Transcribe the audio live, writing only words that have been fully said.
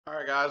All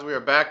right, guys, we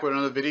are back with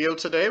another video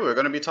today. We're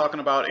going to be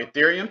talking about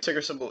Ethereum,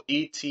 ticker symbol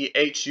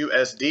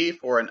ETHUSD,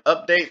 for an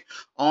update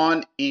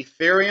on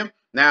Ethereum.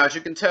 Now, as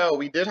you can tell,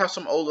 we did have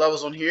some old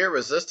levels on here,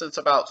 resistance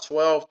about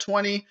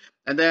 1220,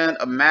 and then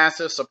a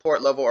massive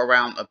support level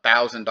around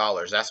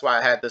 $1,000. That's why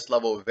I had this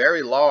level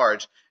very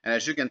large. And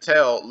as you can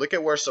tell, look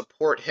at where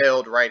support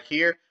held right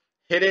here.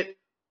 Hit it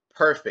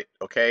perfect,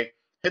 okay?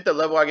 Hit the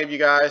level I give you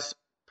guys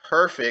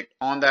perfect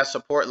on that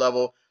support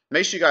level.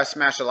 Make sure you guys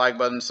smash the like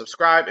button,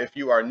 subscribe if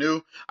you are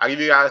new. I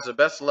give you guys the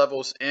best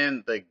levels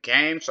in the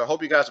game, so I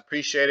hope you guys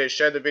appreciate it.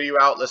 Share the video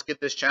out. Let's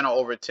get this channel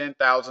over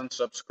 10,000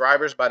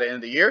 subscribers by the end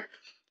of the year.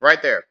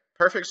 Right there,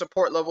 perfect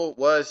support level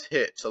was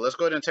hit. So let's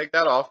go ahead and take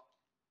that off.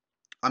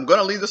 I'm going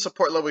to leave the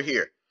support level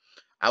here.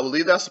 I will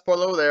leave that support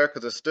level there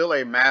because it's still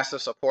a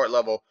massive support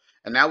level.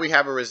 And now we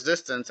have a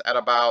resistance at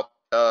about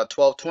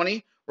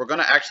 1220. We're going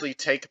to actually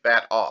take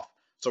that off.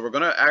 So we're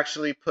going to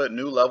actually put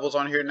new levels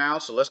on here now.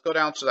 So let's go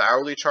down to the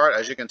hourly chart.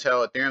 As you can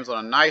tell, Ethereum's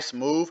on a nice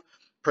move.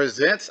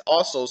 Presents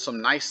also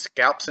some nice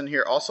scalps in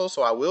here also.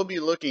 So I will be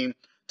looking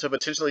to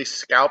potentially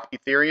scalp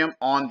Ethereum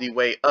on the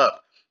way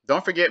up.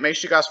 Don't forget, make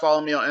sure you guys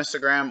follow me on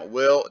Instagram,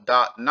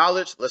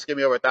 will.knowledge. Let's get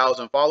me over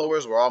 1,000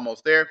 followers. We're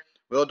almost there.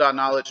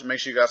 Will.knowledge. Make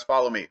sure you guys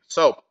follow me.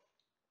 So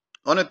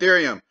on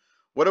Ethereum,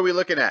 what are we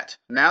looking at?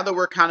 Now that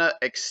we're kind of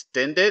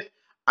extended,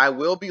 I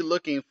will be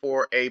looking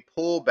for a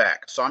pullback.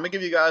 So I'm going to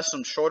give you guys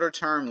some shorter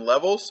term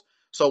levels.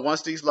 So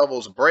once these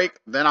levels break,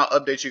 then I'll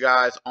update you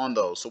guys on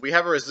those. So we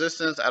have a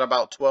resistance at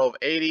about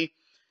 1280.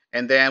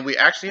 And then we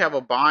actually have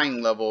a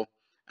buying level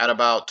at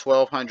about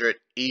 1200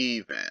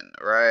 even.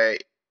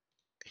 Right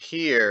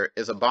here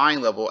is a buying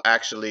level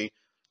actually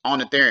on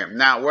Ethereum.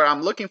 Now what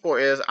I'm looking for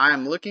is I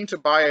am looking to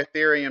buy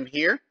Ethereum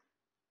here.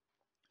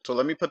 So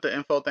let me put the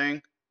info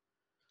thing.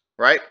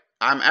 Right?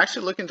 I'm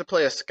actually looking to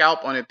play a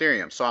scalp on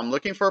Ethereum. So I'm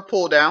looking for a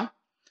pull down.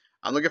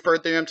 I'm looking for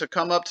Ethereum to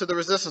come up to the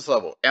resistance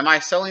level. Am I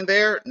selling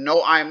there?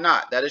 No, I am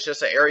not. That is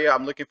just an area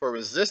I'm looking for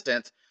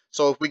resistance.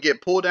 So if we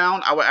get pulled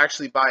down, I will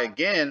actually buy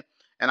again.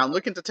 And I'm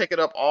looking to take it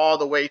up all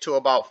the way to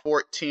about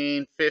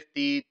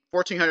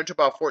 1400 to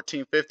about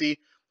 1450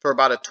 for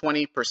about a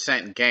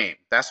 20% gain.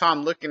 That's how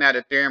I'm looking at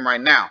Ethereum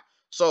right now.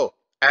 So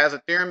as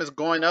Ethereum is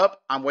going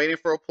up, I'm waiting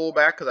for a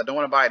pullback because I don't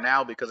want to buy it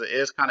now because it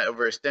is kind of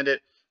overextended.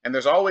 And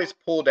there's always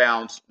pull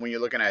downs when you're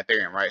looking at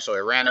Ethereum, right? So it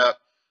ran up,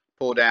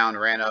 pull down,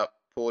 ran up,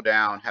 pull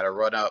down, had a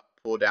run up,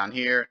 pull down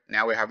here.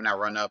 Now we're having that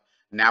run up.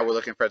 Now we're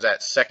looking for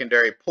that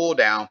secondary pull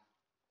down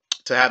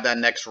to have that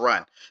next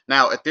run.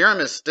 Now Ethereum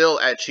is still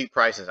at cheap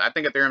prices. I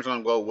think Ethereum's going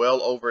to go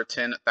well over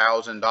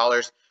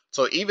 $10,000.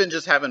 So even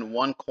just having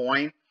one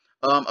coin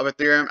of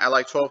Ethereum at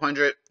like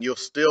 1,200, you'll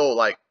still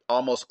like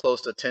almost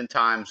close to 10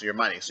 times your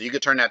money. So you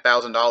could turn that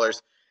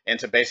 $1,000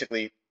 into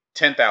basically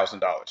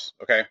 $10,000.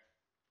 Okay.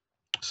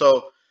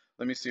 So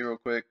let me see real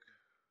quick.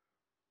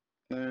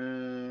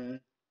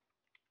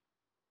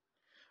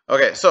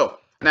 Okay, so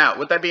now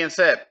with that being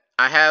said,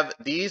 I have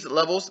these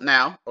levels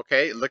now,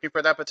 okay, looking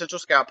for that potential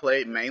scalp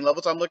play. Main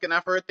levels I'm looking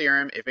at for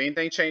Ethereum. If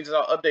anything changes,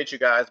 I'll update you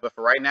guys. But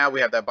for right now, we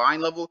have that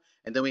buying level,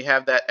 and then we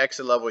have that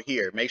exit level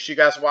here. Make sure you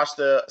guys watch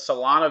the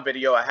Solana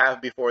video I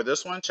have before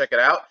this one. Check it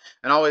out.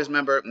 And always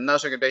remember, no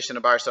recommendation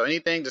to buy or sell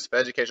anything, just for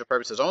educational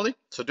purposes only.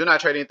 So do not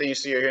trade anything you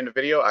see or hear in the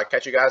video. I'll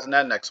catch you guys in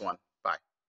that next one. Bye.